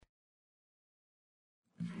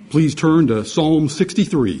Please turn to Psalm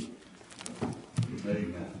 63.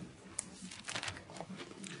 Amen.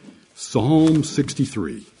 Psalm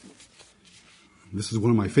 63. This is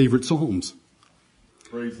one of my favorite psalms.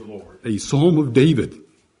 Praise the Lord. A psalm of David.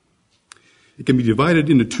 It can be divided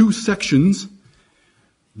into two sections.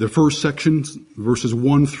 The first section, verses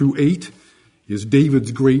 1 through 8, is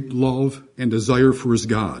David's great love and desire for his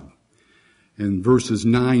God. And verses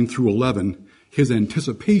 9 through 11, his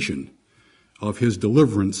anticipation of his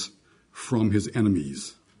deliverance from his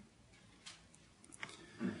enemies.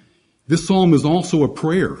 This psalm is also a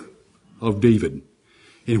prayer of David,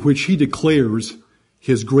 in which he declares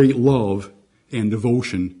his great love and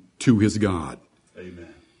devotion to his God.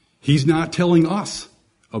 Amen. He's not telling us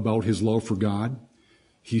about his love for God.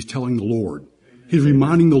 He's telling the Lord. He's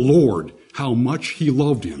reminding the Lord how much he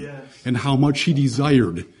loved him and how much he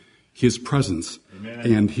desired his presence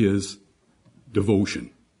and his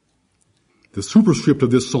devotion. The superscript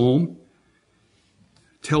of this psalm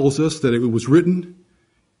tells us that it was written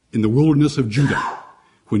in the wilderness of Judah,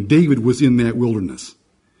 when David was in that wilderness.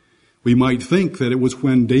 We might think that it was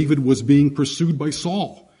when David was being pursued by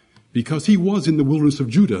Saul, because he was in the wilderness of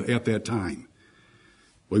Judah at that time.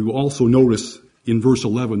 But we will also notice in verse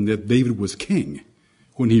 11 that David was king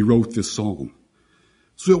when he wrote this psalm.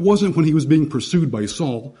 So it wasn't when he was being pursued by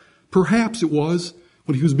Saul. Perhaps it was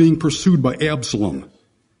when he was being pursued by Absalom.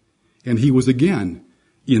 And he was again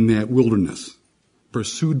in that wilderness,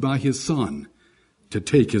 pursued by his son to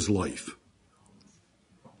take his life.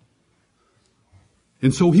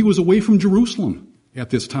 And so he was away from Jerusalem at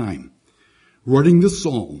this time, writing this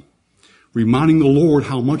psalm, reminding the Lord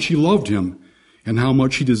how much he loved him and how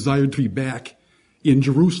much he desired to be back in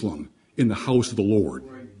Jerusalem, in the house of the Lord.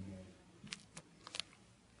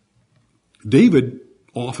 David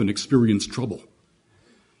often experienced trouble,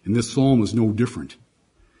 and this psalm is no different.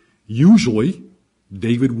 Usually,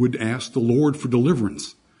 David would ask the Lord for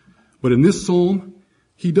deliverance, but in this psalm,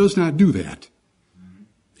 he does not do that.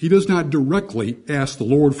 He does not directly ask the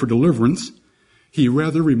Lord for deliverance. He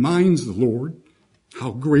rather reminds the Lord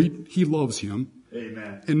how great he loves him.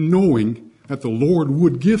 Amen. And knowing that the Lord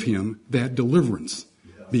would give him that deliverance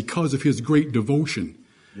because of his great devotion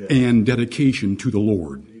and dedication to the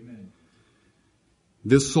Lord. Amen.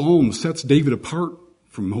 This psalm sets David apart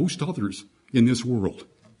from most others in this world.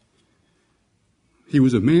 He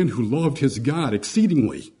was a man who loved his God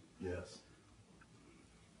exceedingly. Yes.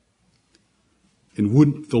 And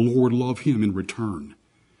wouldn't the Lord love him in return?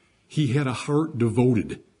 He had a heart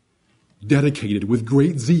devoted, dedicated with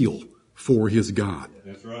great zeal for his God.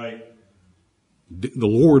 That's right. The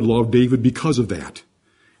Lord loved David because of that.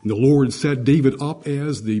 And the Lord set David up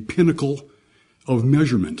as the pinnacle of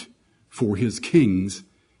measurement for his kings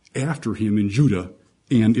after him in Judah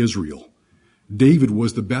and Israel. David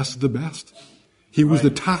was the best of the best. He was the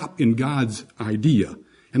top in God's idea,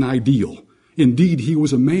 an ideal. Indeed, he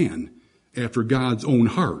was a man after God's own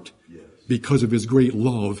heart because of his great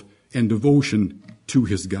love and devotion to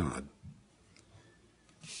his God.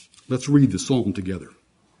 Let's read the psalm together.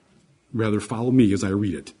 Rather, follow me as I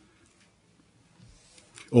read it.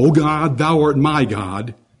 O God, thou art my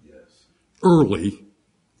God. Early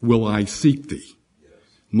will I seek thee.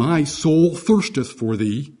 My soul thirsteth for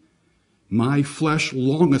thee. My flesh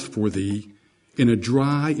longeth for thee in a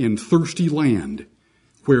dry and thirsty land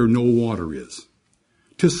where no water is,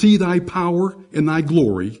 to see thy power and thy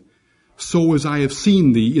glory, so as I have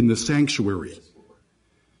seen thee in the sanctuary.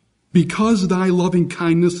 Because thy loving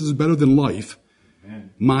kindness is better than life,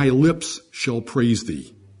 my lips shall praise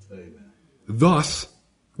thee. Amen. Thus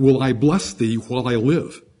will I bless thee while I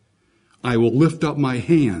live. I will lift up my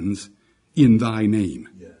hands in thy name.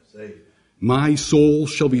 Yes. Amen. My soul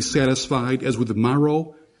shall be satisfied as with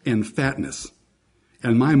marrow and fatness,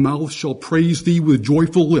 and my mouth shall praise thee with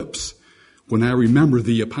joyful lips when I remember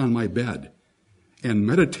thee upon my bed and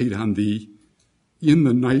meditate on thee in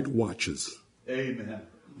the night watches. Amen.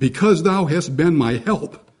 Because thou hast been my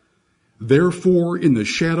help, therefore in the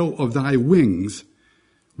shadow of thy wings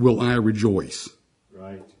will I rejoice.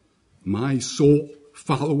 Right. My soul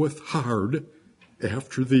followeth hard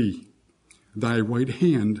after thee. Thy right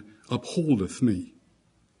hand upholdeth me.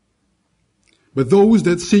 But those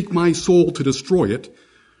that seek my soul to destroy it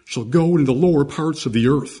shall go into the lower parts of the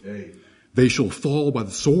earth. Amen. They shall fall by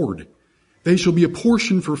the sword. They shall be a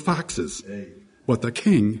portion for foxes. Amen. But the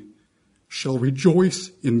king shall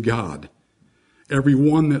rejoice in God. Every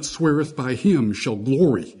one that sweareth by him shall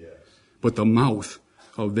glory. Yes. But the mouth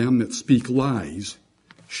of them that speak lies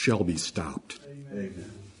shall be stopped. Amen.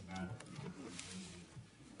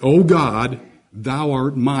 O God, thou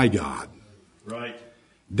art my God. Right.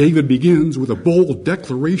 David begins with a bold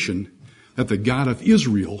declaration that the God of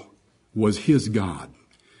Israel was his God,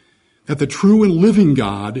 that the true and living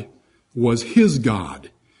God was his God,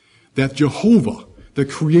 that Jehovah, the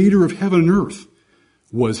creator of heaven and earth,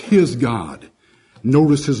 was his God.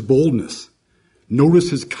 Notice his boldness. Notice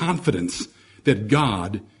his confidence that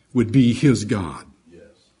God would be his God. Yes.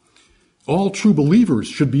 All true believers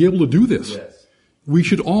should be able to do this. Yes. We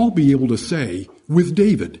should all be able to say with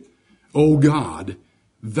David, O God,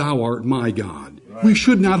 thou art my God. Right. We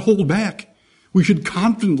should not hold back. We should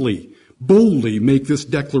confidently, boldly make this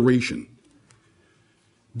declaration.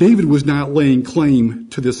 David was not laying claim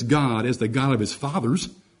to this God as the God of his fathers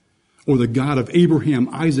or the God of Abraham,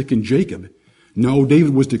 Isaac, and Jacob. No,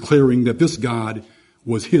 David was declaring that this God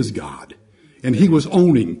was his God, and he was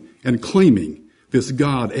owning and claiming this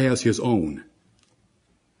God as his own.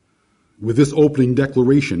 With this opening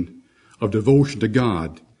declaration of devotion to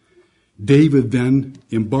God, David then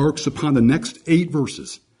embarks upon the next 8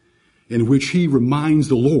 verses in which he reminds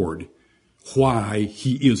the Lord why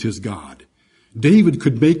he is his God. David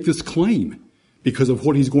could make this claim because of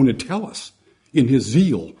what he's going to tell us in his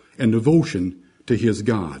zeal and devotion to his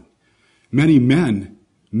God. Many men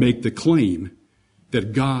make the claim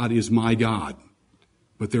that God is my God,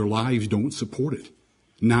 but their lives don't support it.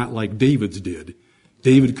 Not like David's did.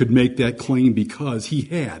 David could make that claim because he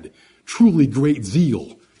had truly great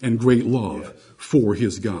zeal and great love for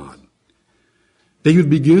his God. David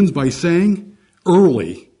begins by saying,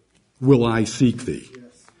 early will I seek thee.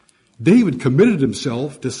 David committed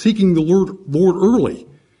himself to seeking the Lord early.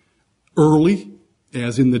 Early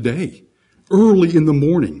as in the day. Early in the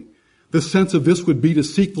morning. The sense of this would be to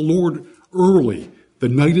seek the Lord early. The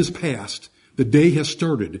night is past. The day has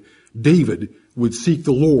started. David would seek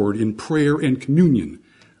the Lord in prayer and communion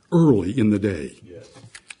early in the day. Yes.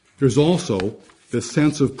 There's also the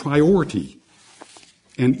sense of priority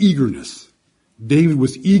and eagerness. David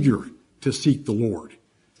was eager to seek the Lord.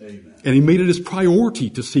 Amen. And he made it his priority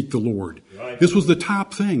to seek the Lord. Right. This was the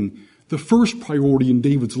top thing, the first priority in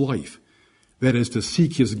David's life. That is to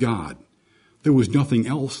seek his God. There was nothing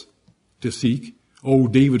else to seek. Oh,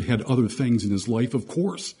 David had other things in his life, of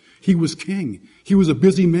course. He was king. He was a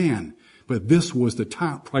busy man. But this was the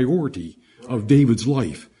top priority of David's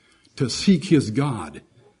life, to seek his God,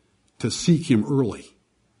 to seek him early.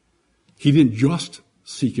 He didn't just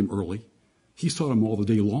seek him early. He sought him all the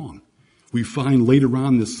day long. We find later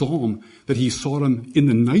on in this psalm that he sought him in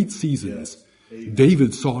the night seasons. Yes.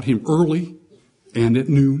 David sought him early and at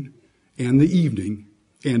noon and the evening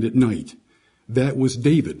and at night. That was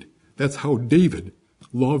David. That's how David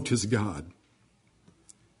loved his God.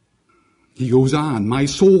 He goes on, my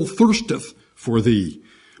soul thirsteth for thee.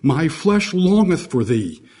 My flesh longeth for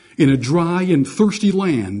thee in a dry and thirsty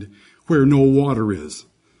land where no water is.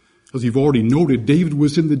 As you've already noted, David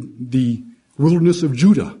was in the wilderness of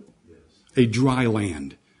Judah, a dry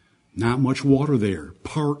land. Not much water there,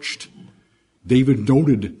 parched. David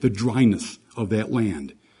noted the dryness of that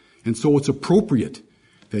land. And so it's appropriate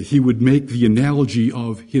that he would make the analogy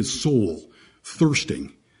of his soul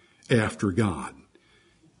thirsting after God.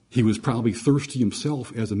 He was probably thirsty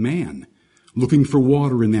himself as a man, looking for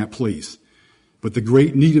water in that place. But the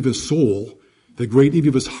great need of his soul, the great need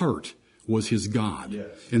of his heart, was his God. Yes.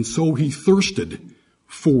 And so he thirsted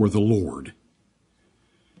for the Lord.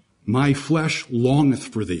 My flesh longeth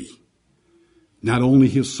for thee. Not only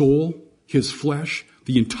his soul, his flesh,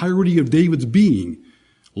 the entirety of David's being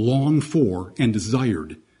longed for and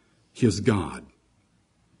desired his God.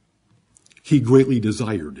 He greatly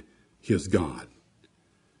desired his God.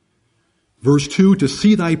 Verse 2, to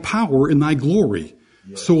see thy power in thy glory,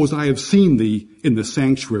 so as I have seen thee in the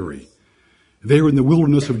sanctuary. There in the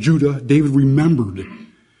wilderness of Judah, David remembered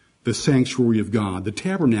the sanctuary of God, the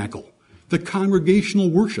tabernacle, the congregational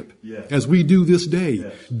worship, as we do this day.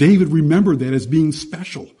 Yes. David remembered that as being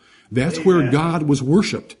special. That's Amen. where God was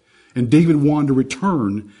worshiped. And David wanted to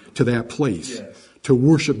return to that place, to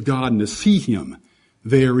worship God and to see him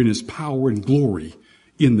there in his power and glory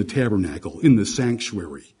in the tabernacle, in the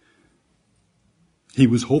sanctuary. He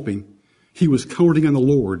was hoping, he was counting on the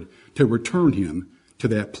Lord to return him to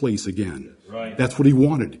that place again. Right. That's what he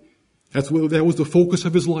wanted. That was the focus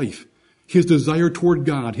of his life. His desire toward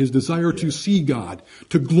God, his desire to see God,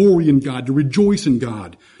 to glory in God, to rejoice in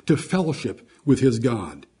God, to fellowship with his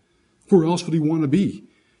God. Where else would he want to be?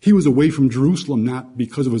 He was away from Jerusalem not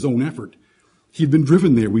because of his own effort. He'd been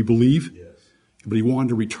driven there, we believe, but he wanted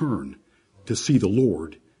to return to see the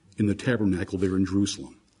Lord in the tabernacle there in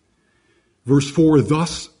Jerusalem. Verse 3,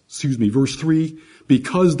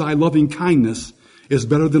 because thy loving kindness is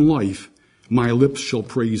better than life, my lips shall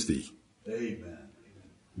praise thee. Amen.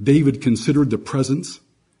 David considered the presence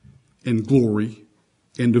and glory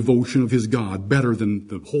and devotion of his God better than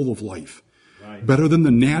the whole of life, Right. better than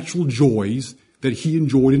the natural joys that he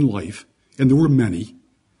enjoyed in life, and there were many.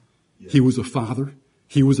 He was a father.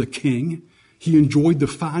 He was a king. He enjoyed the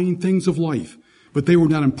fine things of life, but they were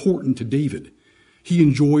not important to David. He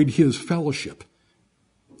enjoyed his fellowship,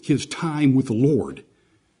 his time with the Lord,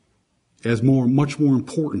 as much more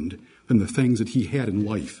important than the things that he had in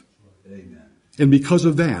life. Amen. And because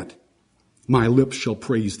of that, my lips shall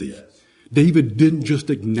praise thee. Yes. David didn't just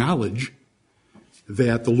acknowledge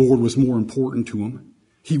that the Lord was more important to him.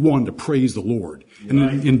 He wanted to praise the Lord. And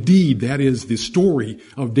Right. indeed, that is the story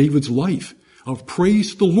of David's life, of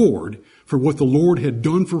praise to the Lord for what the Lord had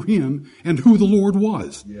done for him and who the Lord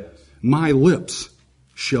was. Yes. My lips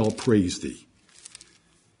shall praise thee.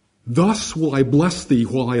 Thus will I bless thee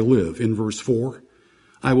while I live, in verse 4.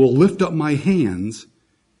 I will lift up my hands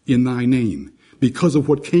in thy name. Because of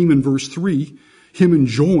what came in verse 3, him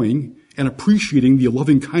enjoying and appreciating the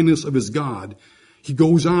loving kindness of his God, he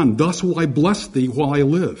goes on, thus will I bless thee while I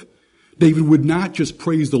live. David would not just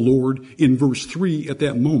praise the Lord in verse 3 at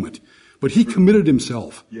that moment, but he committed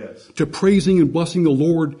himself Yes. to praising and blessing the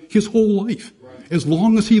Lord his whole life. As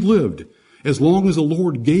long as he lived, as long as the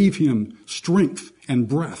Lord gave him strength and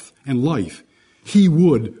breath and life, he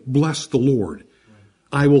would bless the Lord.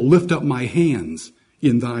 I will lift up my hands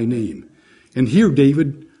in thy name. And here,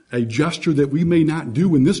 David, a gesture that we may not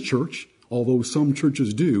do in this church, although some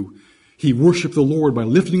churches do, he worshiped the Lord by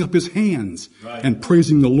lifting up his hands Right. and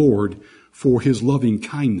praising the Lord for his loving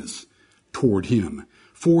kindness toward him,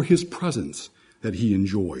 for his presence that he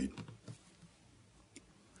enjoyed.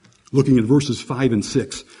 Looking at verses 5 and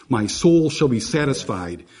 6, my soul shall be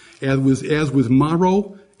satisfied as with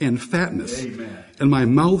marrow and fatness, Amen. and my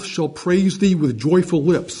mouth shall praise thee with joyful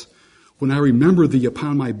lips when I remember thee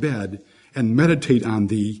upon my bed and meditate on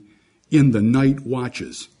thee in the night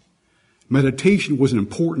watches. Meditation was an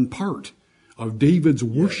important part of David's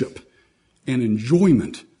worship and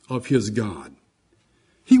enjoyment of his God.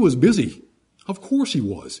 He was busy. Of course he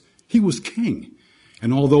was. He was king.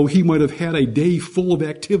 And although he might have had a day full of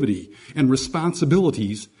activity and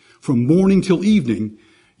responsibilities from morning till evening,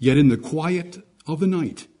 yet in the quiet of the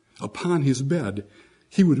night, upon his bed,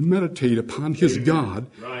 he would meditate upon his Amen. God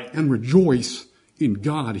Right. and rejoice in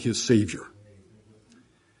God, his Savior.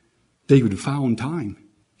 David found time.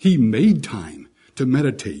 He made time to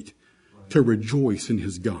meditate, to rejoice in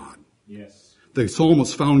his God. Yes. The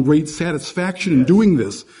psalmist found great satisfaction in doing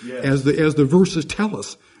this, Yes. as the verses tell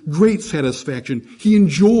us. Great satisfaction. He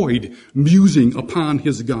enjoyed musing upon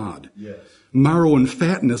his God. Yes. Marrow and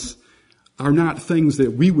fatness are not things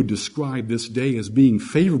that we would describe this day as being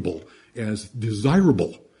favorable, as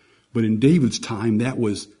desirable. But in David's time, that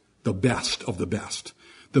was the best of the best.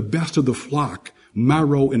 The best of the flock,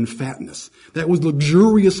 marrow and fatness. That was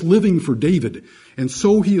luxurious living for David. And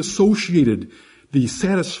so he associated the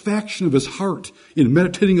satisfaction of his heart in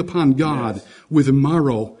meditating upon God Yes. with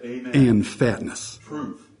marrow Amen. and fatness.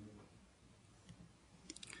 Truth.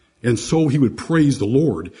 And so he would praise the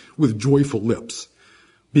Lord with joyful lips,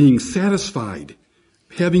 being satisfied,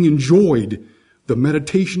 having enjoyed the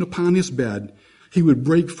meditation upon his bed, he would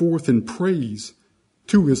break forth in praise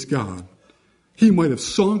to his God. He might have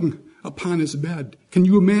sung upon his bed. Can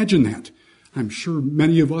you imagine that? I'm sure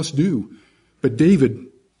many of us do. But David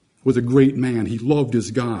was a great man. He loved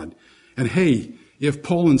his God. And hey, if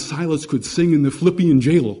Paul and Silas could sing in the Philippian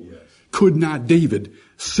jail, could not David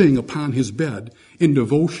sing upon his bed in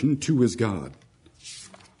devotion to his God?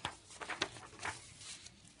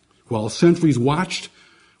 While sentries watched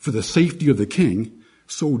for the safety of the king,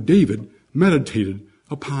 so David meditated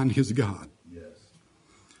upon his God. Yes.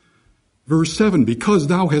 Verse 7, because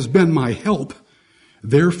thou hast been my help,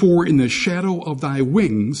 therefore in the shadow of thy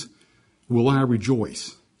wings will I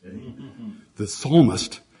rejoice. The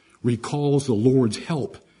psalmist recalls the Lord's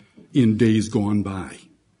help in days gone by.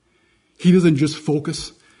 He doesn't just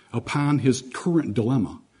focus upon his current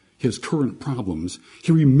dilemma, his current problems.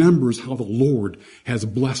 He remembers how the Lord has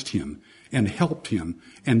blessed him and helped him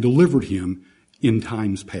and delivered him in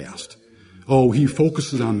times past. Oh, he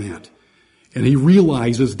focuses on that. And he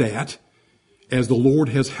realizes that as the Lord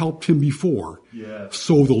has helped him before, Yes.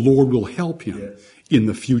 so the Lord will help him Yes. in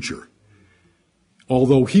the future.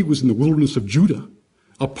 Although he was in the wilderness of Judah,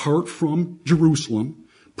 apart from Jerusalem,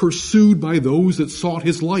 pursued by those that sought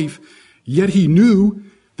his life, yet he knew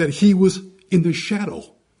that he was in the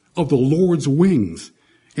shadow of the Lord's wings,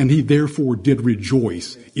 and he therefore did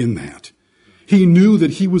rejoice in that. He knew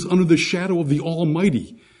that he was under the shadow of the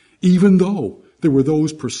Almighty, even though there were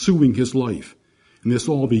those pursuing his life. And this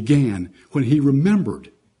all began when he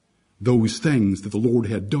remembered those things that the Lord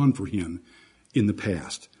had done for him in the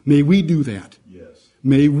past. May we do that. Yes.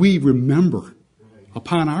 May we remember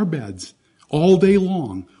upon our beds all day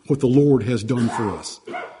long what the Lord has done for us.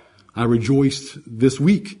 I rejoiced this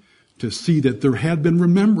week to see that there had been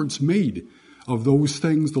remembrance made of those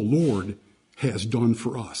things the Lord has done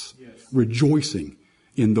for us. Yes. Rejoicing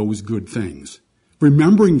in those good things.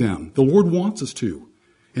 Remembering them. The Lord wants us to.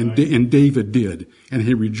 And, right. And David did. And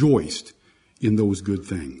he rejoiced in those good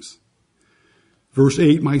things. Verse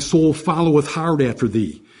 8, my soul followeth hard after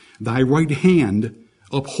thee. Thy right hand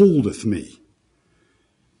upholdeth me.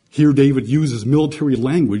 Here David uses military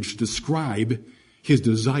language to describe his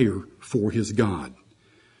desire for his God.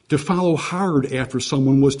 To follow hard after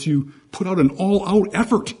someone was to put out an all-out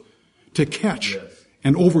effort to catch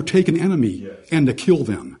and overtake an enemy and to kill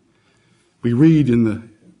them. We read in the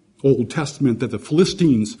Old Testament that the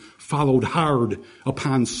Philistines followed hard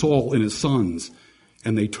upon Saul and his sons,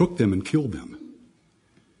 and they took them and killed them.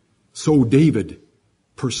 So David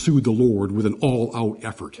pursued the Lord with an all-out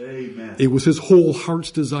effort. Amen. It was his whole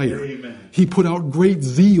heart's desire. Amen. He put out great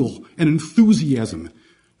zeal and enthusiasm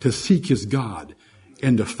to seek his God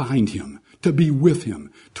and to find him, to be with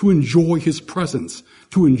him, to enjoy his presence,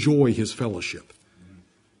 to enjoy his fellowship.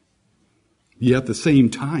 Yet at the same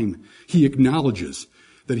time, he acknowledges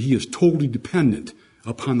that he is totally dependent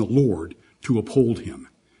upon the Lord to uphold him.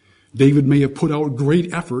 David may have put out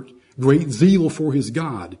great effort, great zeal for his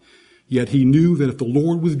God, yet he knew that if the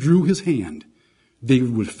Lord withdrew his hand,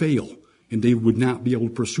 David would fail, and David would not be able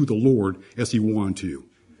to pursue the Lord as he wanted to.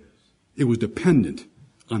 It was dependent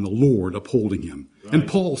on the Lord upholding him. Right. And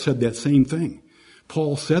Paul said that same thing.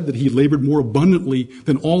 Paul said that he labored more abundantly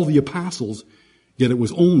than all the apostles, yet it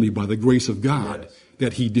was only by the grace of God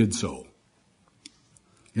that he did so.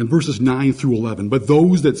 In verses 9 through 11, but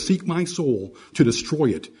those that seek my soul to destroy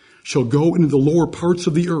it shall go into the lower parts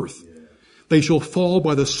of the earth. They shall fall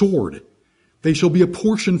by the sword. They shall be a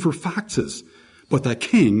portion for foxes, but the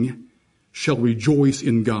king shall rejoice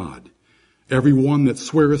in God. Every one that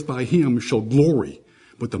sweareth by him shall glory,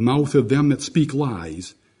 but the mouth of them that speak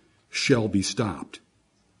lies shall be stopped.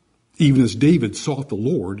 Even as David sought the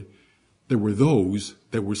Lord, there were those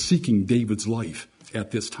that were seeking David's life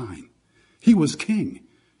at this time. He was king,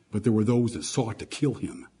 but there were those that sought to kill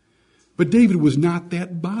him. But David was not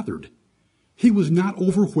that bothered. He was not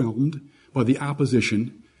overwhelmed by the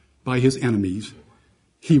opposition, by his enemies.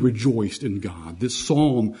 He rejoiced in God. This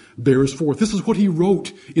psalm bears forth. This is what he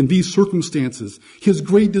wrote in these circumstances. His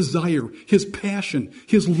great desire, his passion,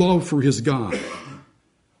 his love for his God.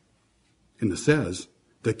 And it says,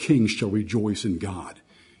 the king shall rejoice in God.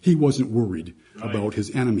 He wasn't worried about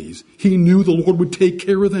his enemies. He knew the Lord would take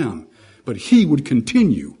care of them, but he would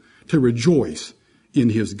continue to rejoice in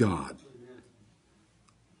his God.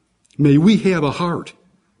 May we have a heart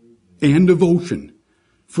and devotion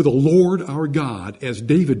for the Lord our God as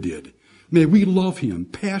David did. May we love him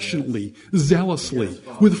passionately, zealously,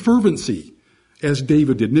 with fervency as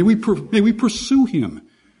David did. May we pursue him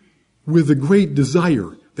with the great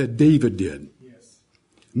desire that David did.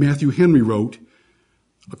 Matthew Henry wrote,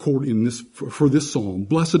 for this psalm,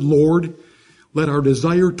 Blessed Lord, let our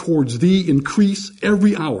desire towards thee increase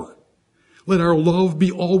every hour. Let our love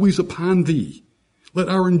be always upon thee. Let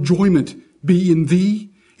our enjoyment be in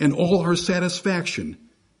thee, and all our satisfaction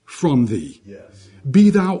from thee. Yes. Be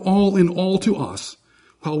thou all in all to us,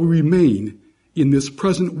 while we remain in this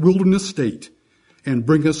present wilderness state, and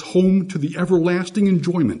bring us home to the everlasting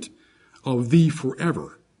enjoyment of thee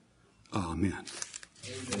forever. Amen.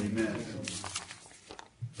 Amen.